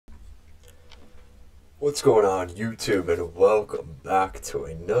What's going on, YouTube, and welcome back to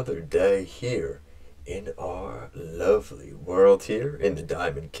another day here in our lovely world here in the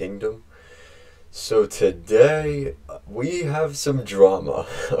Diamond Kingdom. So today we have some drama,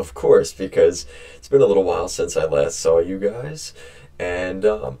 of course, because it's been a little while since I last saw you guys, and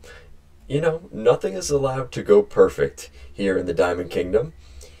nothing is allowed to go perfect here in the Diamond Kingdom.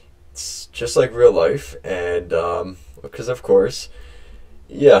 It's just like real life, and because of course,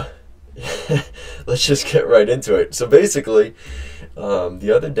 yeah. Let's just get right into it. So basically,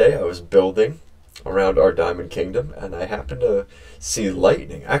 the other day I was building around our Diamond Kingdom, and I happened to see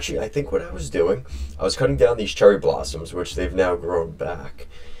lightning. Actually, I think what I was doing, I was cutting down these cherry blossoms, which they've now grown back.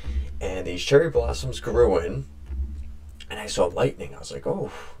 And these cherry blossoms grew in, and I saw lightning. I was like,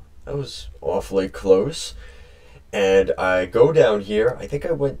 oh, that was awfully close. And I go down here. I think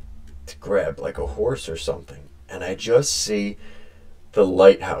I went to grab like a horse or something, and I just see the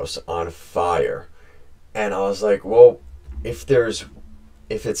lighthouse on fire. And I was like, well, if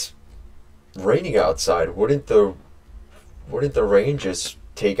it's raining outside, wouldn't the rain just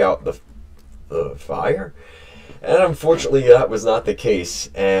take out the fire? And unfortunately that was not the case.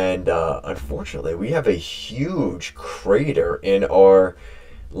 And unfortunately we have a huge crater in our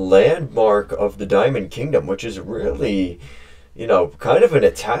landmark of the Diamond Kingdom, which is really, kind of an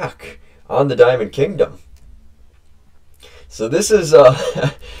attack on the Diamond Kingdom. So this is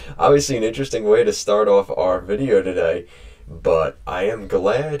obviously an interesting way to start off our video today, but I am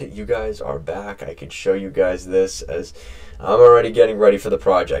glad you guys are back. I can show you guys this as I'm already getting ready for the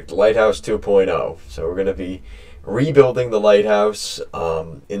project, Lighthouse 2.0. So we're going to be rebuilding the lighthouse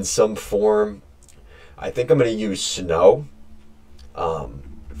in some form. I think I'm going to use snow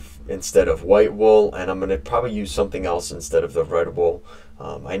instead of white wool, and I'm going to probably use something else instead of the red wool.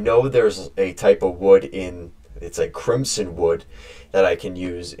 I know there's a type of wood it's like crimson wood that I can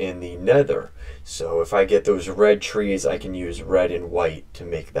use in the nether. So if I get those red trees, I can use red and white to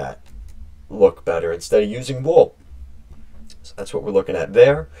make that look better instead of using wool. So that's what we're looking at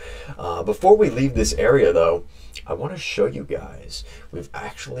there. Before we leave this area though, I want to show you guys, we've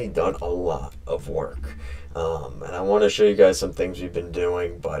actually done a lot of work. And I want to show you guys some things we've been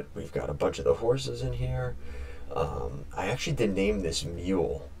doing, but we've got a bunch of the horses in here. I actually did name this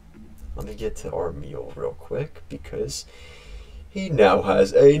mule. Let me get to our mule real quick because he now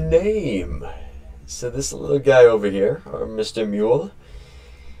has a name. So this little guy over here, our Mr. Mule,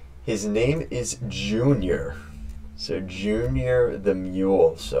 his name is Junior. So Junior the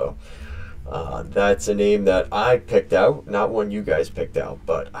Mule. So that's a name that I picked out, not one you guys picked out,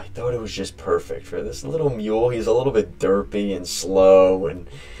 but I thought it was just perfect for this little mule. He's a little bit derpy and slow, and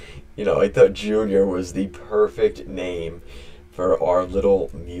I thought Junior was the perfect name for our little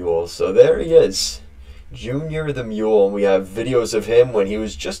mule. So there he is, Junior the Mule. And we have videos of him when he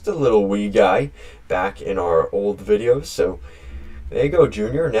was just a little wee guy back in our old videos. So there you go,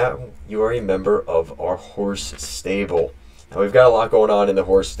 Junior. Now you are a member of our horse stable. Now we've got a lot going on in the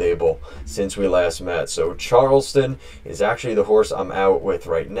horse stable since we last met. So Charleston is actually the horse I'm out with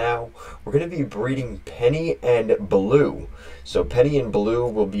right now. We're going to be breeding Penny and Blue. So Penny and Blue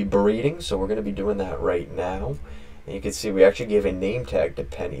will be breeding, so we're going to be doing that right now. And you can see we actually gave a name tag to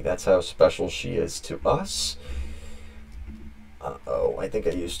Penny. That's how special she is to us. Uh-oh, I think I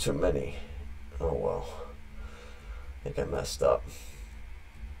used too many. Oh well. I think I messed up.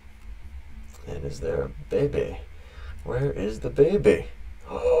 And is there a baby? Where is the baby?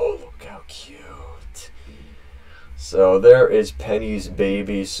 Oh, look how cute. So there is Penny's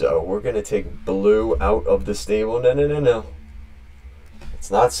baby. So we're going to take Blue out of the stable. No. It's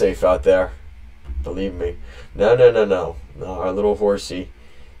not safe out there. Believe me. No. Our little horsey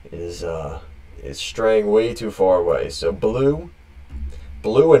is straying way too far away. So Blue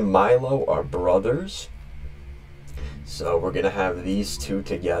and Milo are brothers. So we're going to have these two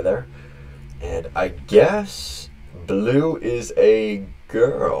together. And I guess Blue is a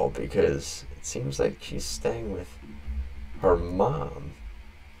girl because it seems like she's staying with her mom.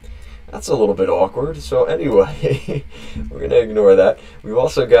 That's a little bit awkward. So anyway, we're going to ignore that. We've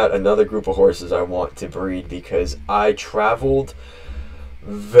also got another group of horses I want to breed because I traveled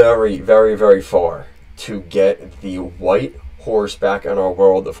very, very, very far to get the white horse back in our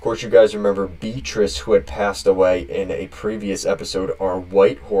world. Of course, you guys remember Beatrice, who had passed away in a previous episode. Our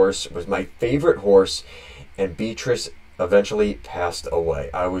white horse was my favorite horse, and Beatrice eventually passed away.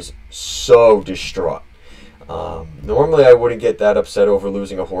 I was so distraught. Normally I wouldn't get that upset over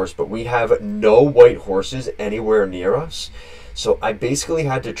losing a horse, but we have no white horses anywhere near us. So I basically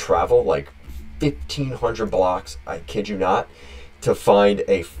had to travel like 1,500 blocks, I kid you not, to find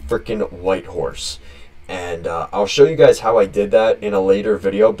a freaking white horse. And I'll show you guys how I did that in a later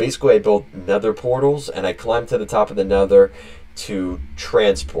video. Basically, I built nether portals, and I climbed to the top of the nether to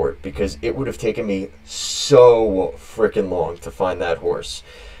transport, because it would have taken me so freaking long to find that horse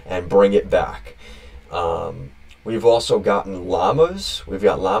and bring it back. We've also gotten llamas. We've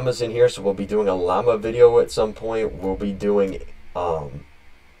got llamas in here, so we'll be doing a llama video at some point. We'll be doing a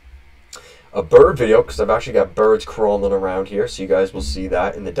bird video, because I've actually got birds crawling around here, so you guys will see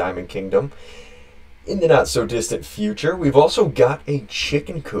that in the Diamond Kingdom in the not so distant future. We've also got a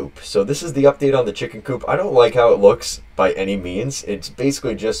chicken coop. So this is the update on the chicken coop. I don't like how it looks by any means. It's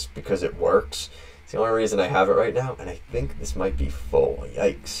basically just because it works. It's the only reason I have it right now, and I think this might be full.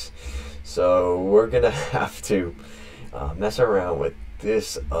 Yikes. So we're gonna have to mess around with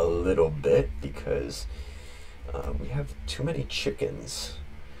this a little bit, because we have too many chickens,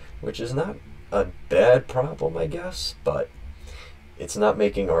 which is not a bad problem, I guess, but it's not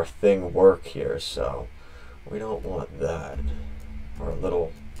making our thing work here, so we don't want that. Our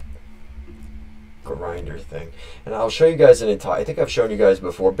little grinder thing. And I'll show you guys I think I've shown you guys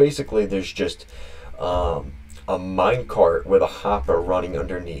before. Basically, there's just a minecart with a hopper running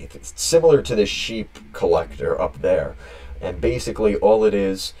underneath. It's similar to the sheep collector up there. And basically, all it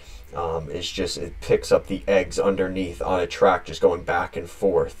is just it picks up the eggs underneath on a track, just going back and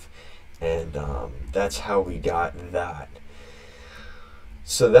forth. And that's how we got that.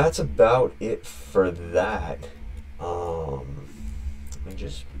 So that's about it for that. Let me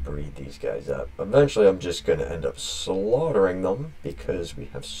just breed these guys up. Eventually, I'm just going to end up slaughtering them, because we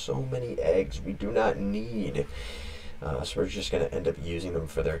have so many eggs we do not need. So we're just going to end up using them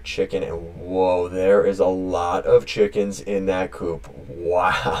for their chicken. And whoa, there is a lot of chickens in that coop.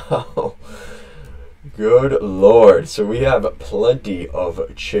 Wow. Good Lord. So we have plenty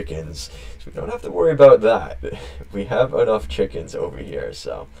of chickens. So we don't have to worry about that. We have enough chickens over here,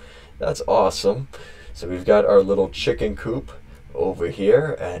 so that's awesome. So we've got our little chicken coop over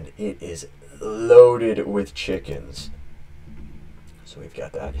here, and it is loaded with chickens. So we've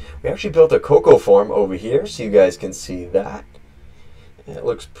got that. We actually built a cocoa farm over here, so you guys can see that. And it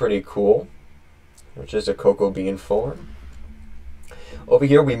looks pretty cool, which is a cocoa bean farm. Over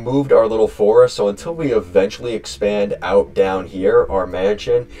here, we moved our little forest, so until we eventually expand out down here, our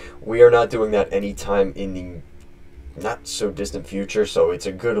mansion, we are not doing that anytime in the not so distant future, so it's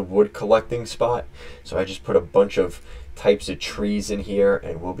a good wood collecting spot. So I just put a bunch of types of trees in here,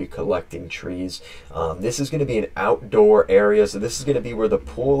 and we'll be collecting trees. This is going to be an outdoor area, so this is going to be where the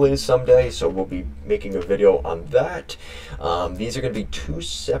pool is someday, so we'll be making a video on that. These are going to be 2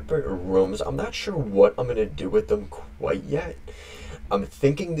 separate rooms. I'm not sure what I'm going to do with them quite yet. I'm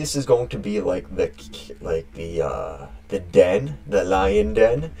thinking this is going to be like the den, the lion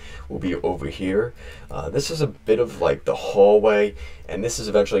den will be over here. This is a bit of like the hallway, and this is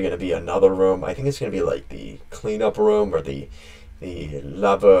eventually going to be another room. I think it's going to be like the cleanup room, or the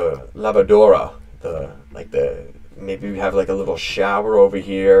lavadora. Maybe we have like a little shower over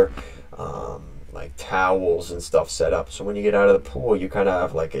here, like towels and stuff set up. So when you get out of the pool, you kind of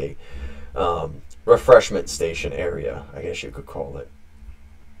have like a refreshment station area, I guess you could call it.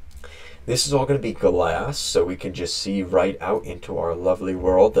 This is all going to be glass, so we can just see right out into our lovely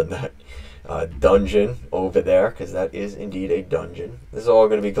world, and that dungeon over there, because that is indeed a dungeon. This is all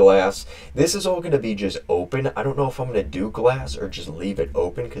going to be glass. This is all going to be just open. I don't know if I'm going to do glass or just leave it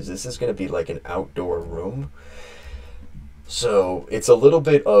open, because this is going to be like an outdoor room. So it's a little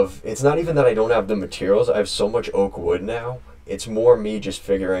bit of, it's not even that I don't have the materials. I have so much oak wood now. It's more me just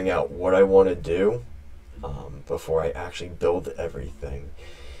figuring out what I want to do before I actually build everything.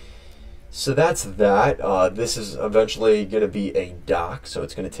 So that's that. This is eventually going to be a dock, so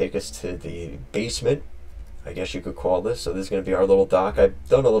it's going to take us to the basement, I guess you could call this. So this is going to be our little dock. I've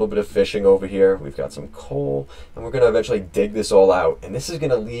done a little bit of fishing over here. We've got some coal, and we're going to eventually dig this all out. And this is going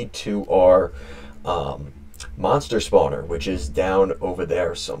to lead to our monster spawner, which is down over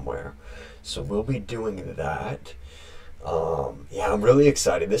there somewhere. So we'll be doing that. Yeah, I'm really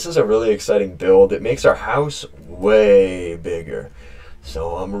excited. This is a really exciting build. It makes our house way bigger.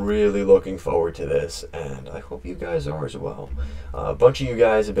 So I'm really looking forward to this, and I hope you guys are as well. A bunch of you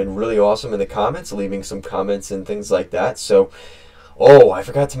guys have been really awesome in the comments, leaving some comments and things like that. So, oh, I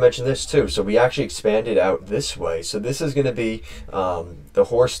forgot to mention this too. So we actually expanded out this way. So this is going to be the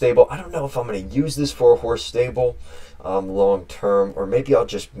horse stable. I don't know if I'm going to use this for a horse stable long term, or maybe I'll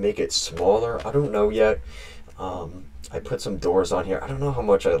just make it smaller. I don't know yet. I put some doors on here. I don't know how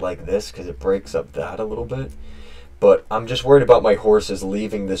much I like this, because it breaks up that a little bit. But I'm just worried about my horses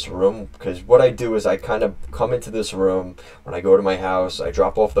leaving this room, because what I do is I kind of come into this room when I go to my house. I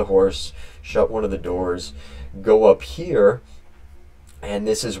drop off the horse, shut one of the doors, go up here, And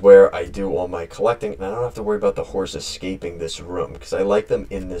this is where I do all my collecting, and I don't have to worry about the horse escaping this room, because I like them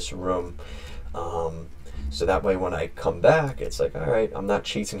in this room. So that way when I come back, it's like, all right, I'm not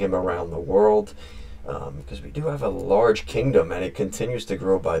chasing him around the world, because we do have a large kingdom, and it continues to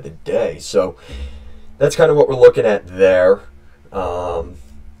grow by the day. So that's kind of what we're looking at there.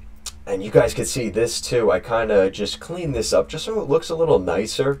 And you guys can see this too. I kind of just cleaned this up just so it looks a little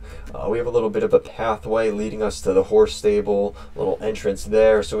nicer. We have a little bit of a pathway leading us to the horse stable, a little entrance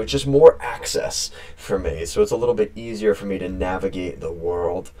there. So it's just more access for me. So it's a little bit easier for me to navigate the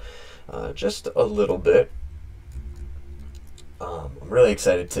world, just a little bit. I'm really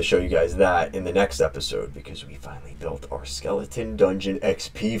excited to show you guys that in the next episode, because we finally built our skeleton dungeon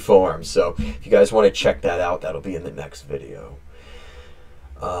XP farm. So if you guys want to check that out, that'll be in the next video.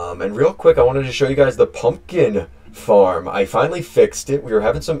 And real quick, I wanted to show you guys the pumpkin farm. I finally fixed it. We were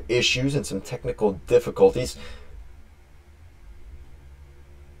having some issues and some technical difficulties.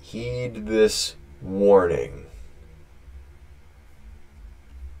 Heed this warning.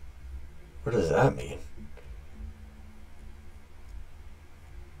 What does that mean?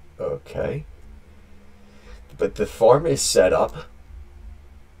 Okay. But the farm is set up.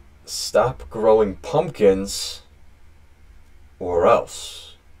 Stop growing pumpkins, or else.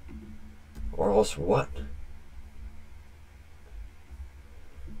 Or else what?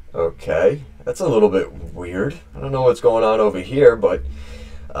 Okay, that's a little bit weird. I don't know what's going on over here, but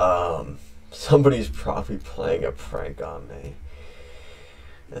somebody's probably playing a prank on me.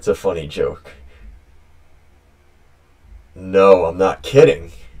 That's a funny joke. No, I'm not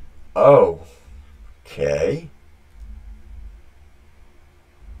kidding. Oh, okay.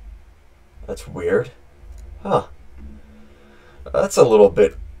 That's weird. Huh. That's a little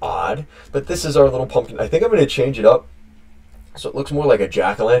bit odd, but this is our little pumpkin. I think I'm going to change it up so it looks more like a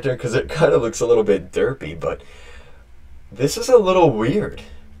jack-o'-lantern, because it kind of looks a little bit derpy, but this is a little weird.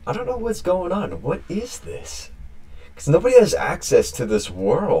 I don't know what's going on. What is this? Because nobody has access to this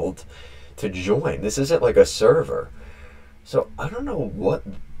world to join. This isn't like a server. So I don't know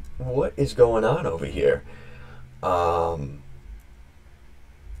what is going on over here. I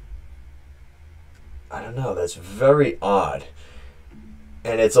don't know. That's very odd.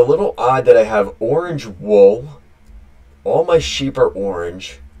 And it's a little odd that I have orange wool. All my sheep are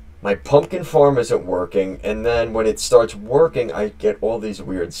orange. My pumpkin farm isn't working. And then when it starts working, I get all these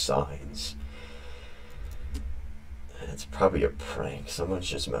weird signs. It's probably a prank. Someone's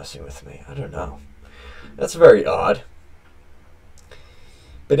just messing with me. I don't know. That's very odd.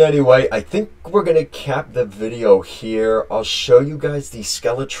 But anyway, I think we're going to cap the video here. I'll show you guys the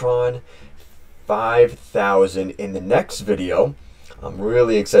Skeletron 5000 in the next video. I'm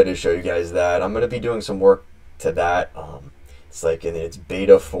really excited to show you guys that. I'm going to be doing some work to that. It's like in its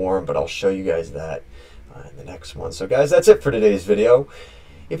beta form, but I'll show you guys that in the next one. So guys, that's it for today's video.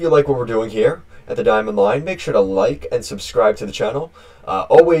 If you like what we're doing here at the Diamond Line, make sure to like and subscribe to the channel.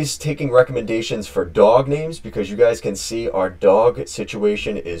 Always taking recommendations for dog names, because you guys can see our dog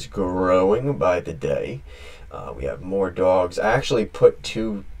situation is growing by the day. We have more dogs. I actually put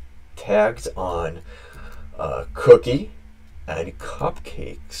 2 tags on Cookie and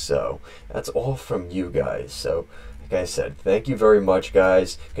Cupcake, so that's all from you guys. So like I said, thank you very much,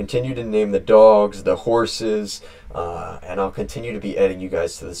 guys. Continue to name the dogs, the horses, and I'll continue to be adding you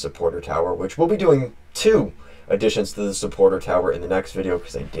guys to the supporter tower, which we'll be doing 2 additions to the supporter tower in the next video,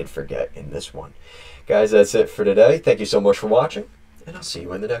 because I did forget in this one. Guys, that's it for today. Thank you so much for watching, and I'll see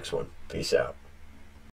you in the next one. Peace out.